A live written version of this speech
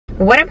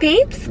What up,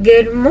 peeps?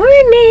 Good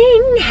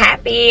morning.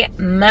 Happy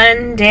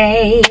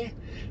Monday.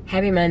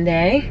 Happy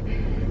Monday.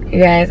 You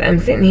guys, I'm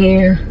sitting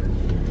here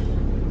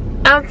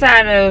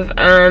outside of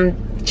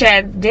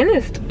Chad's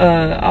dentist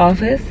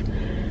office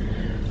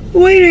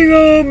waiting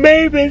on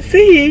Babe and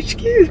Ceej.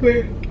 Excuse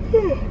me.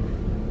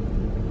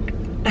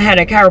 I had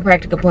a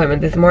chiropractic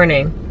appointment this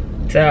morning,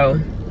 so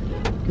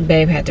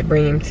Babe had to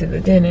bring him to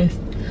the dentist,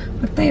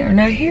 but they are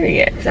not here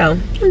yet, so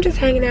I'm just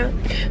hanging out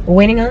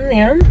waiting on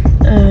them.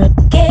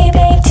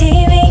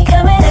 GabeBabeTV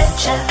coming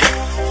at ya.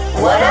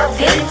 What up,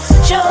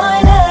 peeps?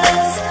 Join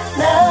us.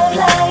 Love,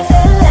 life,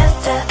 and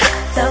laughter.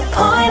 The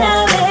point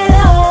of it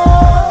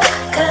all.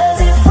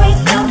 'Cause if we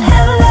don't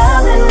have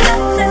love, then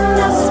nothing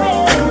else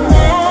really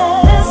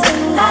matters.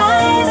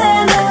 Highs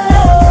and the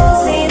lows,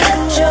 see the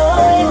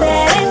joy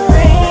that it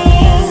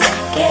brings.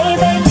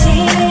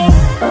 GabeBabeTV.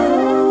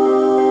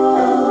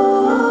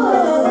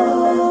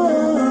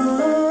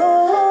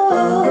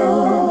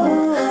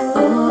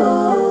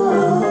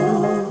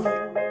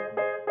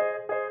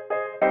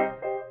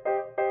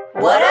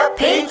 What up,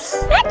 peeps?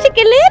 Hi,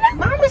 Chicken Little.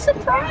 Mommy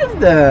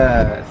surprised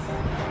us.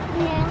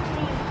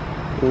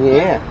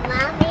 Yeah.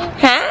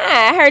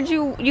 Hi, I heard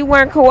you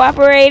weren't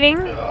cooperating.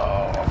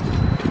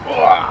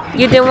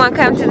 You didn't want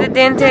to come to the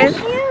dentist?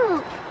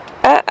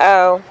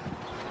 Uh-oh.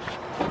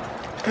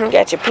 You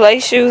got your play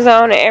shoes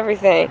on and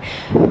everything.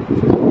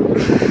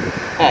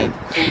 Hey,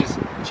 she's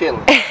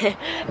chilling.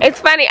 It's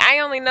funny, I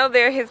only know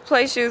they're his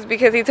play shoes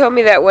because he told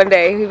me that one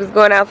day. He was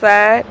going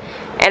outside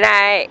and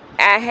I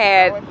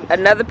had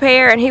another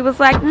pair and he was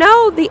like,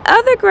 no, the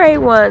other gray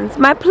ones,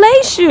 my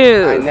play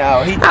shoes. I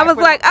know. I was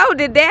like, oh,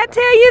 did Dad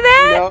tell you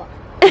that?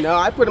 No,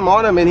 I put them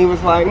on him and he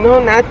was like, no,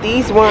 not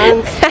these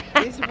ones.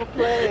 These are for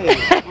play.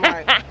 I'm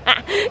like,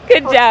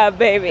 good job,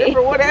 baby.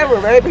 for whatever,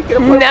 baby.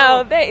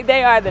 No,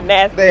 they are the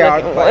nasty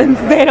looking ones.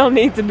 They don't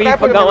need to be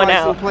for going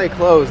out. Some play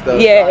clothes though.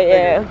 Yeah, so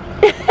yeah.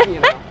 Figured, you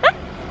know.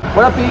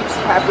 What up, peeps?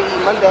 Happy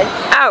Monday.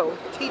 Oh.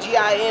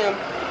 TGIM.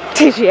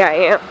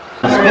 TGIM.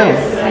 Spin.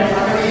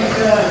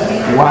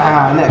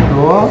 Wow, isn't that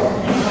cool?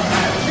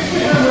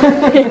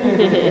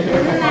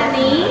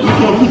 You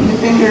can't keep your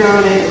finger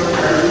on it.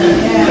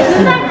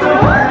 Isn't that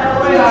cool?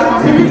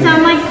 Does it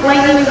sound like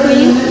Lightning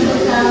McQueen?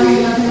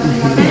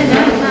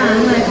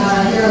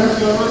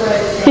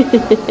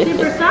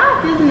 Super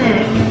soft, isn't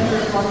it?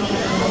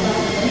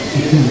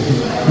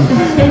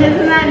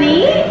 Isn't that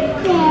neat?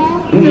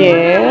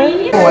 Yeah.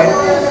 Boy,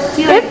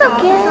 It's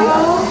okay.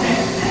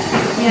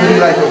 who do you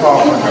like to call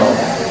control?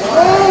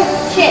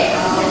 Chase.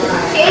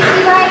 Chase,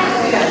 you like?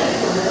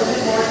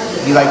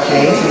 You like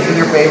Chase? Is he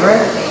your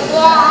favorite?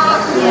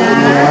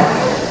 Yeah.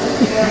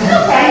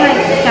 I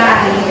like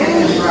Sky.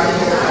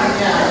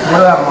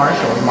 What about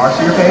Marshall? Is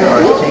Marshall your favorite or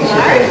is Chase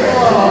your favorite?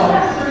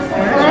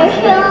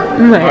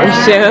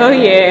 Marshall,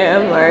 yeah,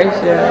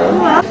 Marshall.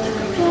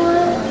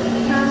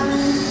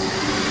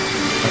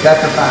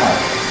 That's a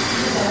 5.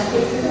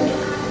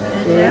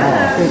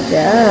 Yeah, good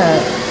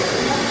job.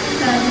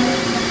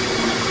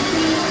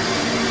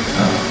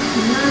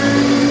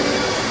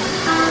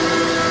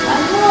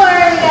 One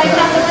more. We gotta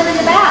count the one in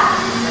the back.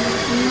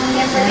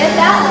 Can't forget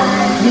that one.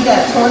 You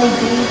got 20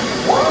 teeth.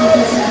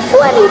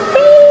 20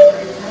 teeth.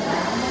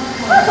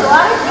 That's a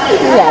lot of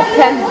teeth. You got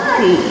 10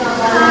 teeth.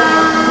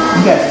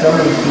 You got so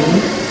many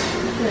teeth.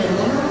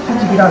 How'd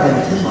you get all them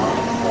teeth?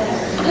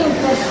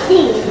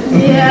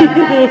 Yeah.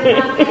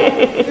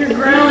 You're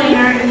growing,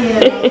 aren't you?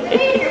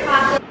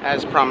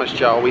 As promised,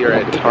 y'all, we are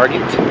at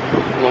Target.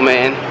 Little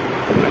man,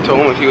 I told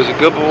him if he was a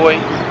good boy,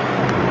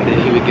 then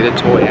he would get a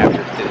toy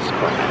after this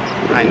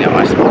class. I know,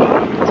 I spoiled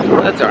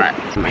him. That's alright.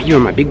 You are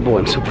my big boy.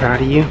 I'm so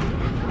proud of you.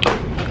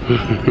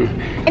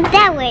 It's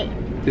that way.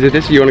 Is it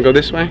this? You want to go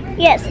this way?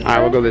 Yes. Alright,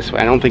 we'll go this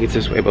way. I don't think it's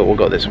this way, but we'll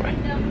go this way.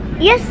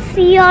 Yes,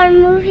 your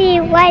movie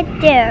right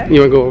there. You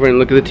want to go over and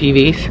look at the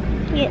TVs?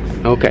 Yes.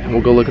 Okay, we'll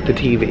go look at the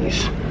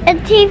TVs. The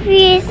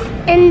TVs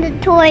and the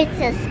toys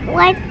is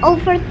right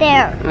over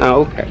there.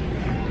 Oh, okay.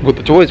 Well,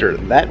 the toys are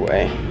that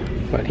way,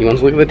 but he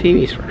wants to look at the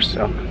TVs first,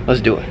 so let's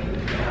do it.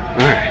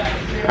 Alright.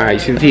 Alright, you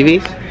see the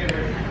TVs?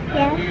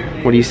 Yeah.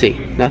 What do you see?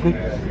 Nothing?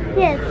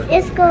 Yes.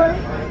 Let's go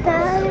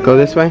down. Go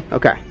this way?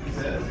 Okay.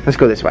 Let's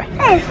go this way.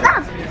 Hey,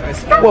 stop.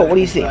 Stop. Whoa, what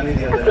do you see? Okay,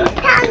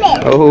 coming.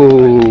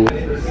 Oh.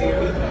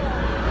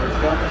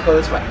 Let's go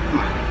this way. Come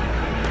on.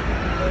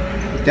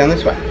 It's down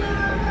this way.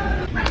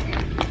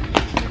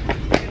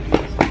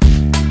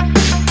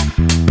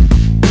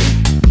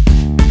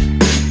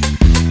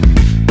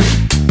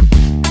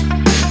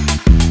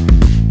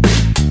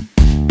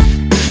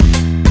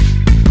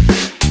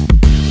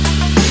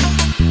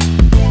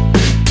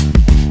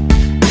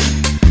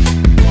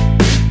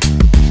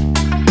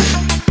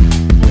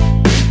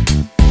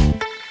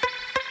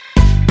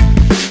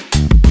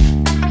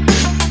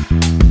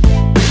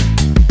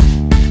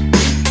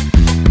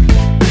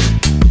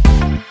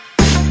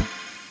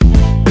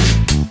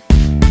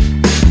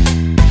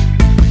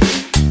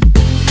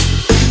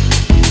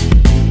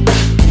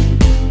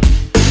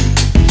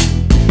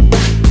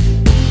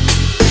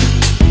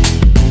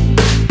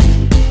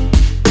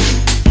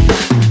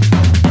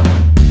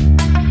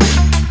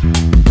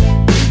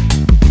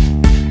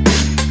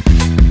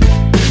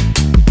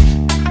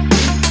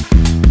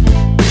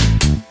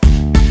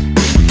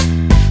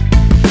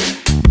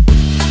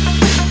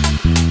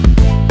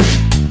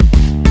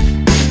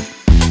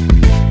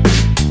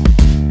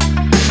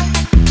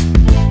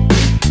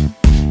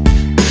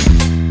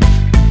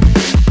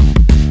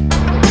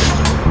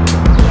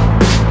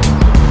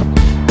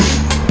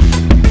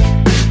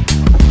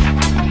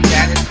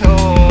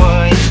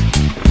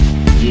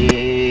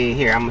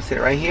 sit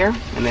right here,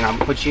 and then I'll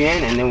put you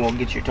in, and then we'll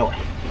get your toy.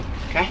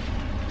 Okay?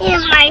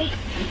 Yeah,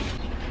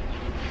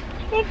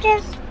 you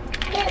just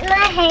get my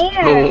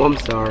hair. Oh, I'm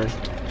sorry.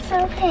 It's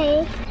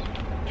okay.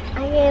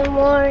 I get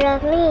more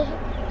of me.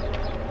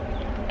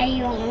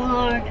 I want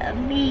more of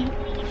me.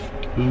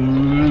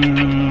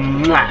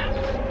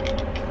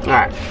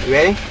 Alright, you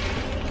ready?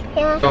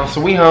 Yeah.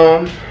 So we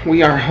home.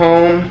 We are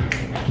home.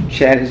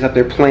 Chad is up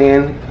there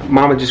playing.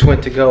 Mama just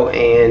went to go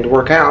and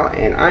work out,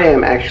 and I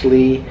am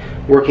actually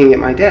working at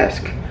my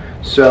desk.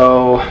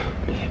 So,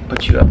 let me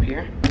put you up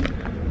here.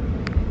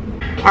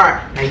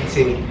 Alright, now you can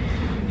see me.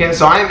 Yeah,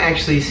 so I'm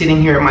actually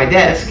sitting here at my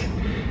desk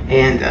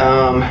and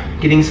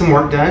getting some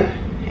work done,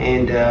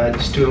 and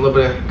just doing a little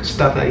bit of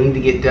stuff that I need to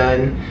get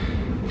done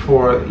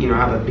for, you know,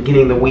 how the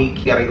beginning of the week.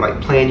 You gotta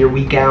like plan your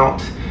week out.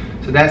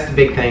 So that's the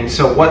big thing.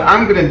 So what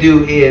I'm gonna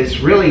do is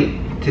really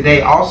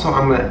today also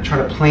I'm gonna try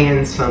to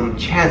plan some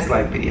Chad's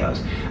Life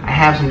videos. I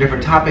have some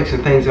different topics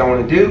and things I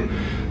want to do.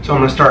 So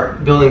I'm gonna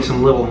start building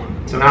some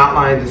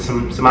outlines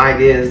and some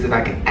ideas that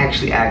I can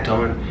actually act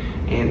on.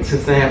 And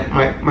since I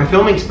have my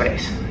filming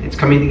space, it's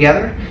coming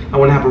together. I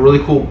want to have a really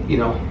cool, you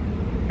know,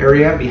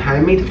 area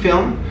behind me to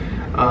film.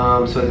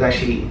 So it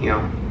actually, you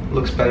know,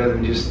 looks better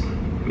than just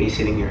me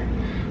sitting here.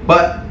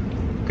 But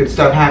good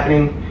stuff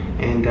happening,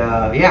 and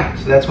yeah,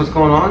 so that's what's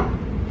going on.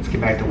 Let's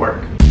get back to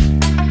work.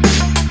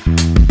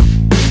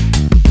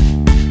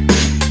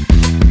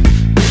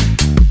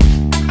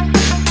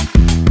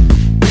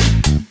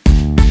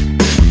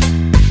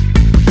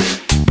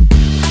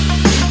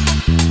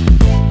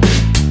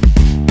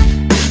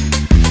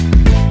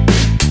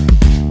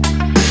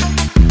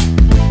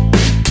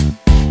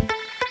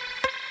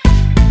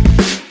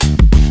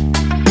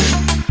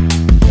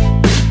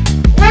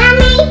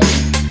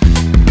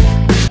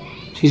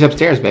 She's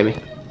upstairs, baby.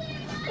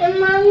 And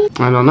Mommy?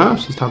 I don't know.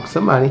 She's talking to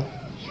somebody.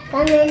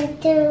 Coming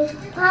to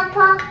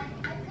Papa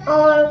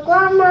or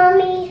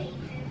Grandmommy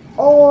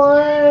or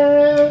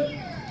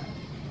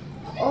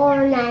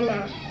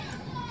Nana.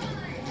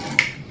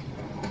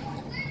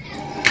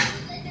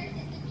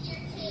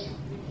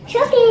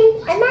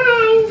 Choking.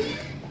 Bye-bye.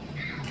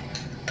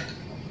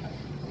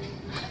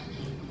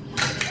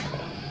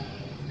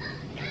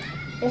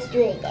 Let's do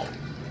it again.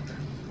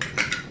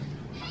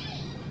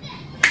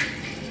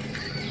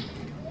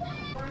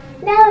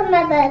 That was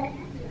my bug.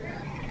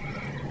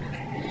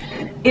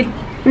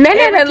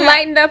 Nana done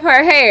lightened up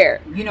her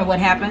hair. You know what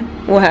happened?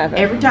 What happened?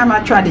 Every time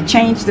I tried to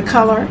change the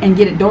color and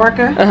get it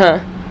darker,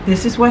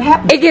 this is what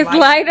happens. It gets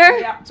lighter?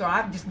 Yeah, so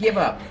I just give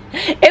up.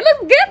 It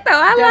looks good though.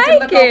 I Does like it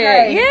look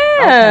okay?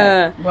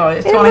 Yeah. Okay. Well,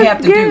 it's It all I looks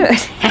have to good.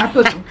 do. I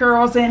put some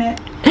curls in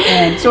it,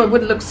 and so it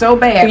wouldn't look so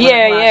bad when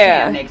I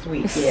wash it next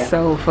week. Yeah.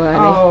 So funny.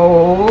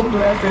 Oh,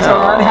 bless his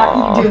heart.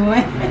 How you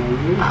doing?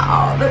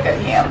 Oh, look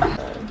at him.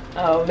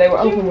 Oh, they were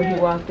open when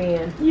you walked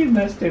in. You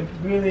must have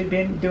really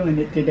been doing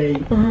it today.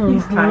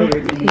 He's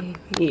tired.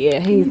 Yeah,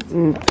 he's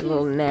a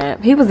little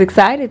nap. He was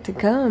excited to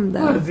come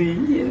though. Was he?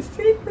 Yes,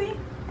 see?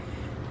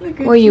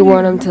 Look at Where you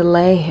want him to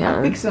lay I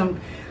him? think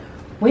some.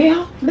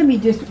 Well, let me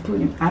just put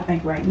him. I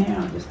think right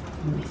now. Just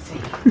let me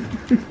see.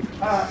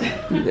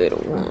 Little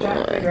I'm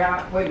trying to figure one.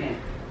 out. Wait a minute.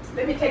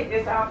 Let me take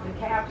this off the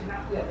couch and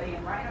I'll put it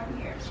laying right on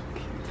here.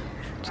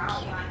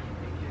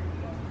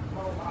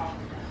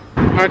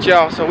 Alright,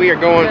 y'all, so we are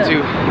going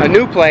to a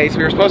new place.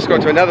 We were supposed to go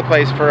to another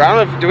place for, I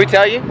don't know, did we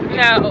tell you?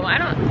 No, I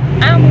don't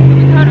think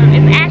we told him.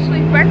 It's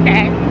Ashley's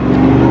birthday.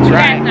 That's You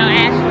right. guys know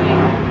Ashley.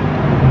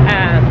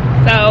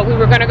 So we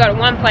were gonna go to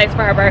one place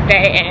for her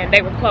birthday and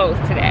they were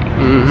closed today.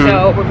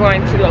 So we're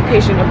going to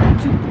location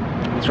number 2.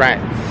 That's right,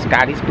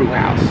 Scotty's Brew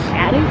House.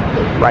 Scotty's?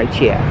 Right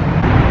here.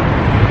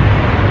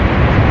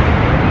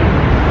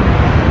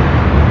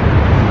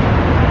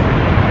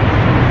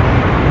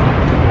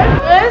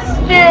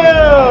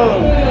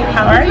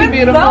 How are you,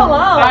 beautiful?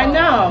 I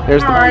know.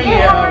 There's How are you?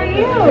 How are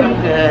you?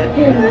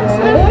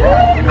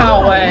 Good.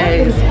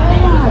 Always.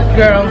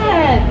 Girl.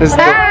 This is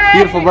the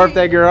beautiful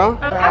birthday girl.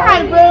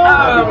 Hi, boo.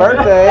 Happy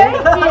birthday.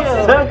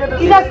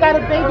 You guys got a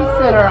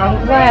babysitter.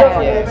 I'm glad.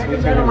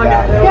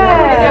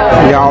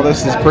 Y'all,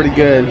 this is pretty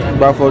good.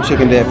 Buffalo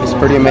chicken dip. It's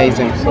pretty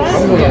amazing.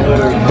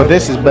 But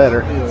this is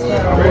better.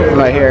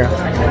 Right here.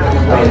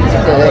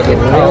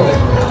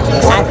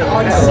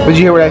 Did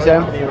you hear what I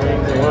said?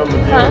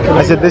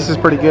 I said this is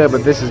pretty good,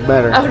 but this is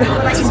better. Oh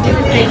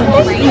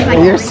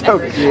no. You're so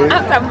cute.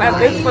 I'm talking about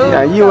this food.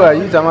 Yeah, you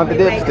talking about the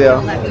dip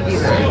still.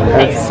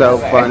 That's so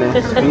funny.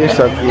 You're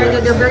so cute.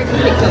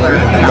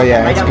 But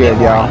yeah, it's good,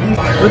 y'all.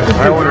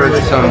 I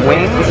ordered some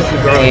wings,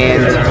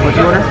 and what'd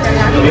you order?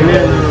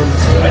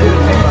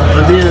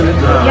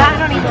 Yeah, I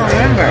don't even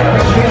remember.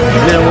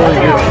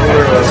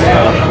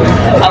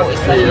 Oh,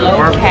 it's a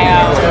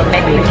low-cal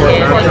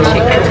Mexican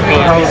chicken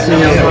sandwich.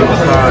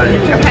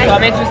 So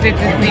I'm interested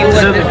to see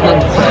what this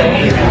looks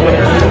like.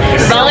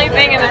 The only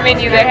thing in the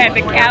menu that had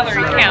the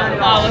calorie count,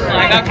 so I was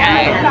like,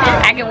 okay,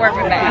 I can work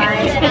with that.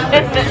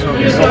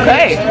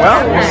 Okay, well,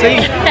 we'll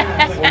see.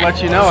 We'll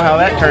let you know how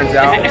that turns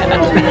out.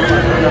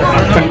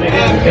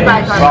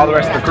 All the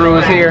rest of the crew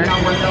is here.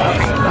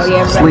 Oh,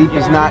 yeah, Sleep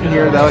is not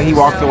here though. He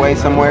walked away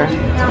somewhere.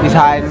 He's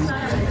hiding.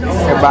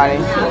 Everybody.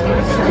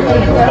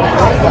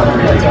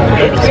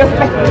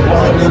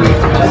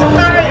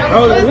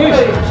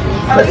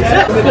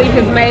 Sleep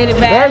has made it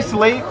back. There's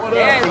sleep.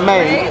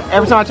 Man,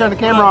 every time I turn the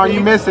camera on, you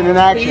miss it in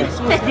action.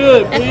 What's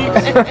good,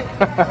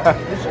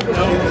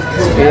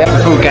 Yeah,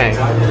 the food came,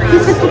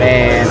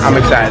 and I'm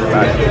excited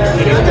about it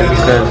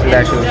because it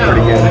actually was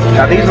pretty good.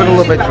 Now these look a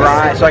little bit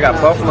dry, so I got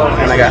buffalo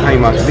and I got honey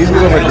mustard. These look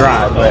a little bit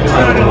dry, but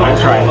I'll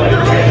try it.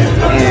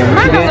 And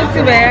Mine don't look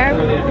too bad.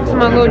 Some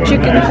little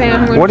chicken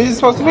sandwich. what is it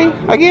supposed to be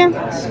again?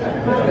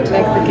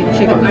 Mexican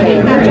chicken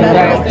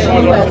sandwich.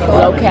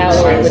 Low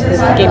calorie with the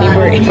skinny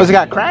bread. What's it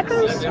got?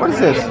 Crackers? What is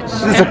this?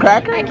 Is this a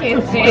cracker? I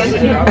can't stand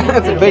it.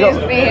 That's a big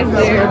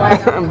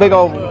old, big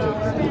old.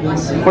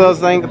 What are those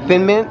things?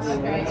 Thin mints? Yeah.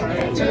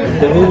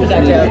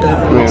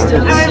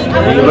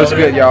 It looks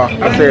good, y'all.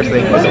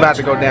 Seriously, it's about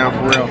to go down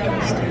for real.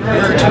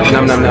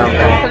 Num num num.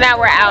 So now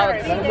we're out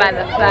by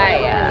the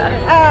fire.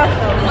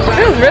 It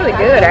feels really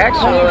good,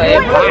 actually.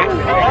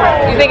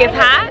 You think it's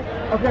hot?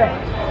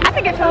 I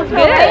think it feels good.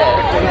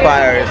 The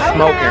fire is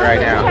smoking right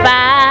now.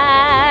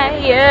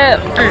 Fire.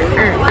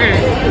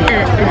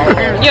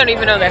 You don't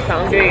even know that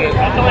song, do you?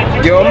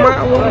 You're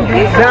my one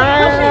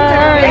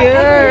desire.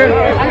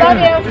 I love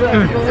you.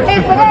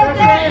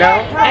 No?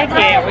 I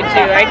can't with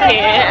you. I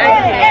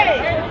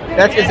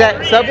can't. Is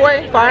that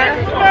Subway? Fire?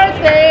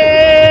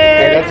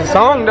 Birthday. Yeah, that's a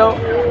song though.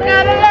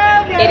 Gotta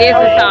love you. It is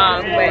a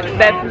song, but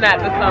that's not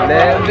the song.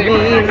 Let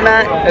me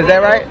not. Is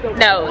that right?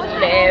 No,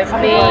 let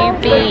me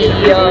be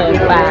your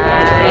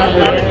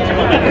fire.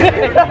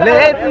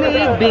 Let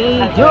me be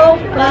your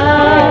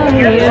fire.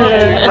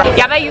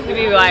 Yeah, that used to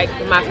be like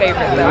my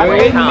favorite song.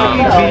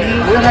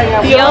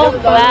 Your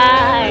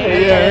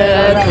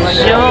fire, 'cause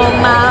you're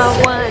my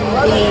one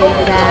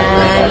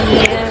desire.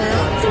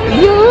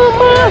 You're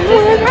my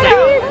one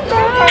desire.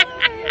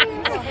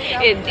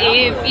 And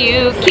if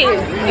you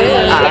kiss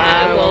me,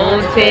 I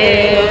won't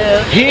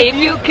tell. If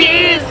you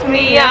kiss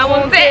me, I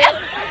won't tell.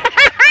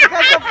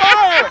 Because the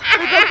fire!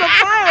 Because the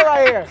fire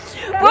right here!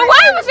 Well,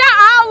 why was y'all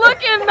all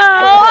looking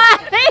though?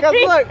 Because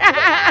look,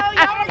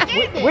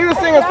 we were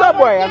singing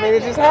Subway. I mean,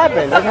 it just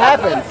happened. It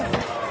happens.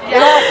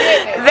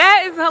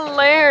 That is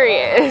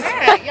hilarious.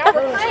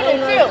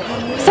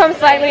 So I'm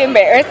slightly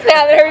embarrassed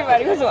now that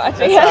everybody was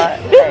watching.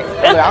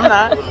 I'm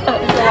not.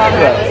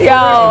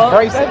 Yo,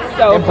 Embrace it.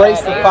 so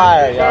Embrace the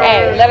fire, y'all.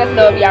 Hey, let us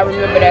know if y'all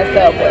remember that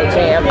Subway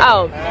jam.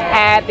 Oh,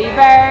 happy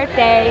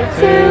birthday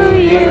to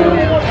you.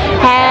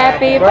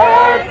 Happy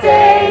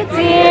birthday,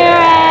 dear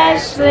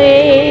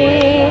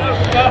Ashley.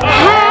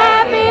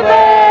 Happy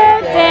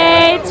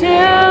birthday to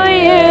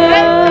you.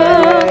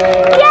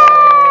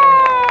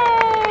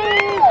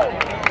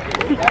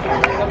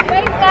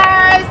 Thanks,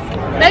 guys.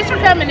 Thanks for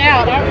coming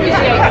out. I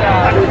appreciate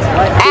y'all.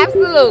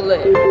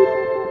 Absolutely.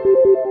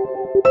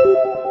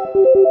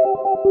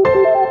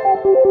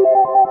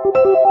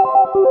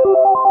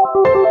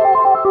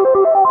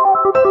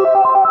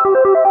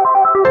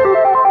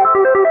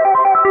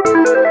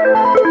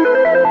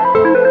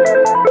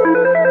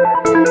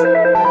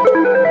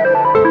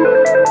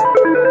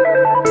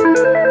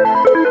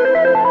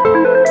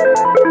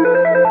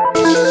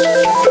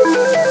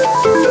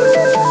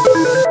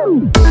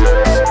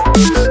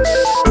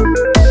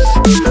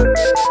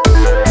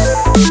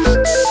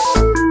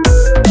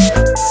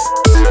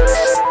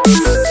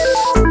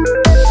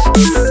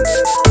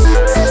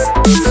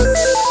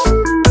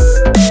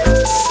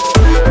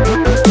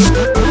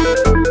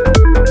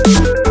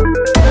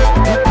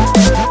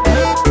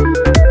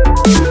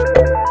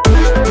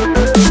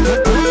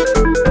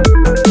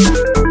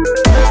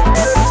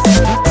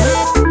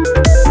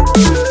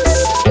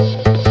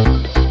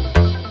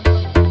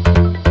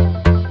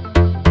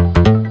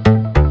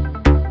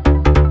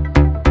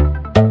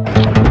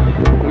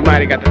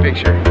 Got the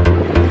picture.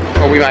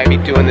 Or we might be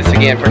doing this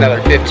again for another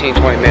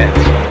 15-20 minutes.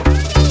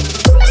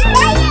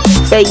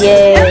 Say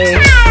yay.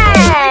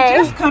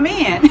 Just come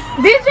in.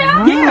 Did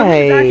y'all? Yeah, we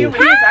was out here with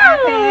his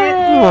iPad.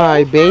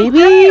 Hi, baby.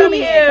 Come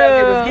in, 'cause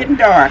it was getting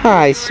dark.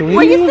 Hi, sweetie.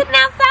 Were you sitting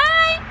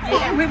outside?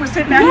 Yeah, we were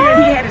sitting out here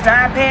and he had his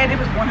iPad. It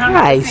was 100%.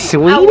 Hi,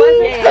 sweetie.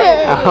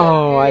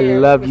 Oh, I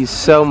love you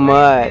so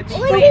much. So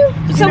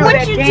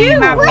what'd you do?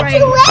 What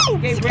you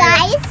went,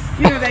 guys?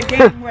 You know that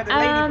game where the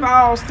lady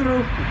falls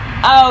through?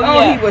 Oh,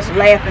 Oh, he was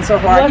laughing so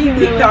hard. He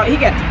thought he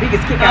got the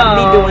biggest kick out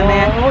of me doing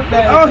that.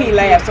 Oh, he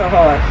laughed so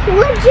hard.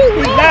 What you He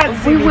went? loves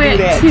to see We me went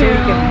do that, to so he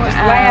can just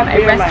laugh a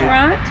real loud.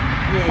 restaurant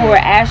for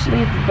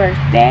Ashley's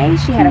birthday.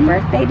 She had a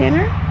birthday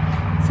dinner.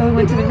 So we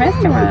went to the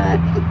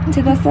restaurant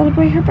to go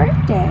celebrate her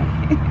birthday.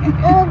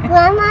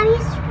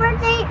 Grandmommy's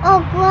birthday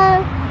or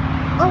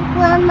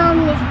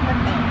grandmommy's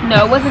birthday?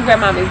 No, it wasn't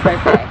Grandmommy's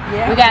birthday.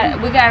 We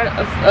got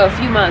a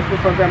few months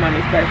before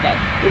Grandmommy's birthday.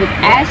 It was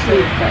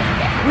Ashley's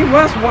birthday. We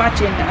was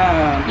watching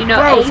You know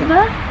Frozen.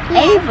 Ava?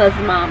 Ava's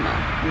mama.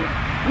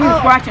 We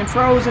was watching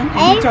Frozen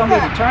and he told me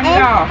to turn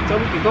it off so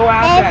we could go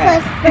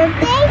outside. Ava's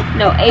birthday?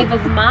 No,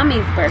 Ava's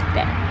mommy's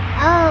birthday.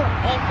 Oh,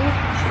 Ava's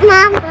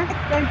mama's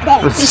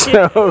birthday.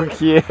 So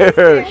cute.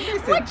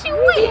 What you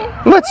win?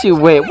 What you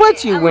went?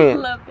 What you I went?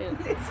 love it.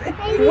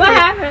 What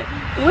happened?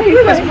 We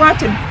was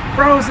watching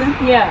frozen.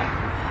 Yeah.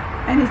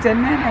 And he said,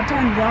 man, I'll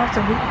turn you off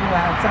so we can go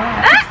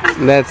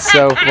outside. That's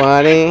so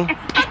funny.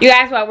 You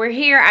guys, while we're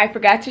here, I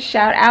forgot to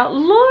shout out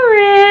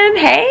Lauren.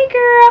 Hey,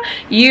 girl.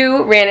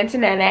 You ran into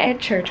Nana at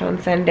church on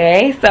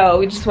Sunday, so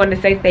we just wanted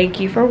to say thank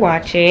you for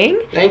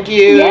watching. Thank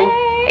you.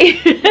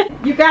 Yay.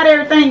 You got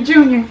everything,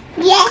 Junior?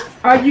 Yes.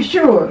 Are you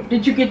sure?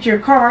 Did you get your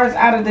cars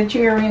out of the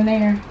chair in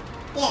there?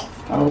 Yes.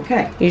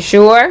 Okay. You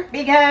sure?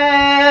 Big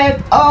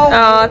hug.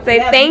 Oh, say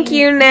thank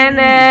you,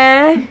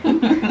 Nana.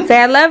 Say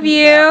I love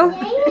you.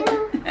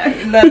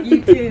 Love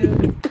you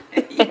too.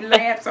 You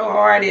laugh so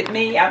hard at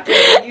me. I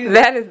tell you.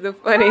 That is the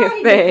funniest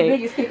The thing.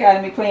 biggest kick out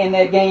of me playing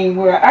that game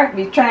where I could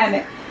be trying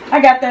to. I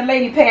got that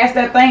lady past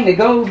that thing that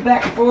goes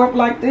back and forth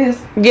like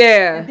this.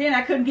 Yeah. And then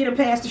I couldn't get her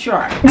past the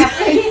shark.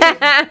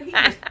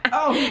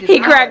 He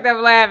cracked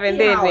up laughing,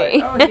 didn't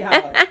he? Oh, he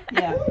hollered.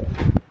 Yeah.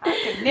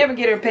 I could never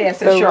get her past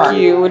the So shark.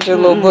 cute with your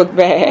little book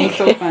bag.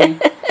 So funny.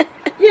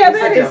 Yeah,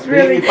 that is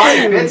really cute.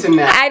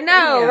 I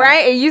know, Yeah.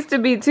 right? It used to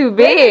be too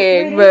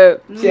big,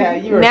 but Yeah,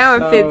 you are now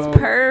so it fits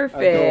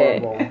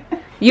perfect. adorable.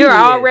 You're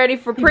all ready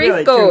for He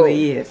really preschool.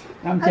 truly is.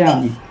 I'm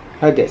telling you.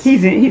 Hug this.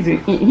 He's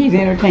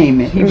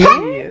entertainment. He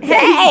really is.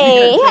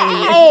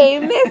 Hey,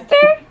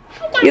 mister.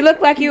 You look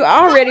like you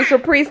all ready for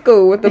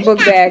preschool with the book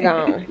bag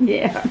on.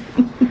 Yeah.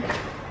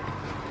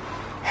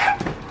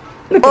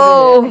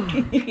 Oh.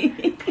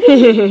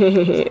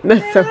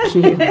 That's so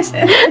cute.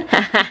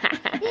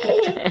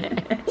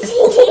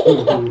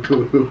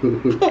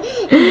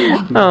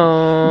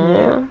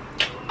 Oh,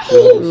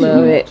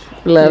 love it,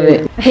 love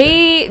it.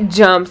 He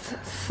jumps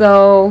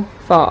so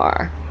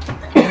far.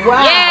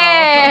 Wow.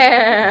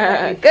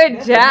 Yeah, good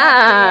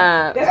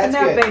job. That's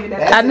enough, good. baby.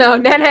 I know.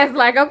 Nana's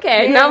like,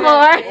 okay, no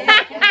more.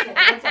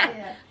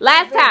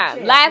 Last time.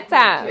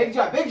 Big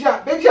jump, big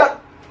jump, big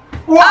jump.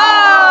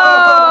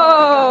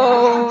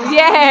 Oh,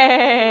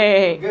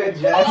 yay. Good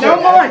job.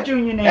 No more,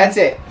 Junior. Now. That's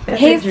it.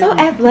 He's so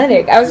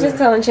athletic. I was just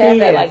telling Chad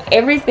that like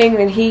everything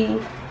that he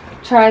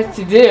tries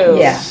to do,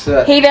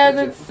 he does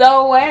it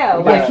so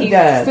well. Like he's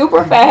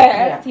super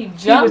fast. He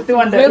jumps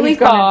really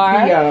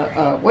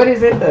far. What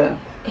is it?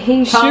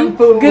 He Kung shoots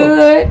Fu.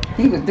 good.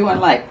 He was doing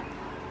like.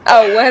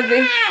 Oh, was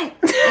he?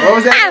 What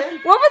was that again?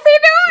 What was he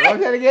doing? What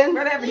was that again?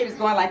 Whatever he was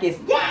going like this.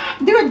 Yeah,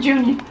 do it,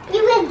 Junior.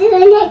 You were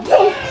doing like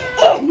this.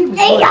 He was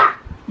going,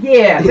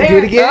 yeah, Do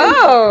it again?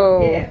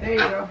 Oh. Yeah, there you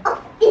go.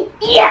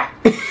 Yeah.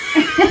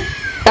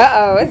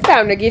 Uh-oh, it's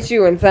time to get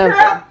you in something.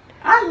 Girl,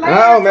 I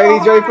laughed Oh, maybe so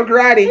he's ready for hard.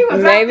 karate. He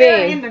was Maybe. up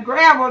there in the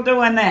gravel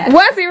doing that.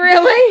 Was he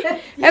really?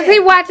 As he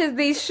watches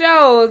these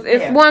shows,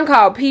 it's one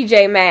called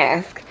PJ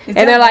Mask. And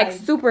they're like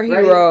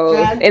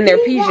superheroes in their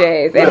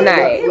PJs at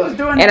night. He was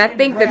doing And I that in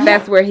think the that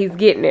that's where he's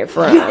getting it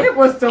from. It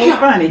was so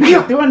funny. He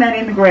was doing that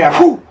in the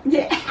gravel.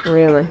 Yeah.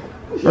 Really?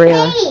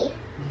 Really?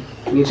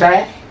 Hey, You try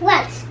it?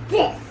 watch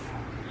this.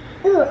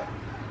 Ooh.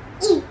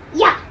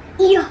 Yeah.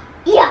 Yeah.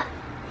 Yeah.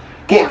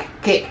 Kick.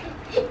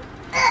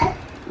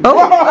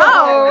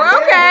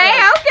 Oh, okay.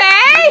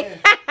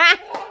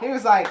 He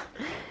was like,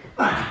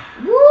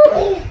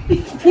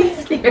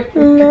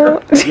 No.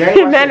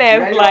 Nana's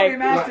Nana's like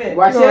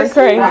watch going this.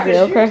 crazy, Watch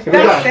this. okay. Here we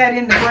go. That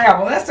in the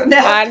gravel. That's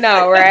enough. I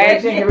know,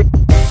 right?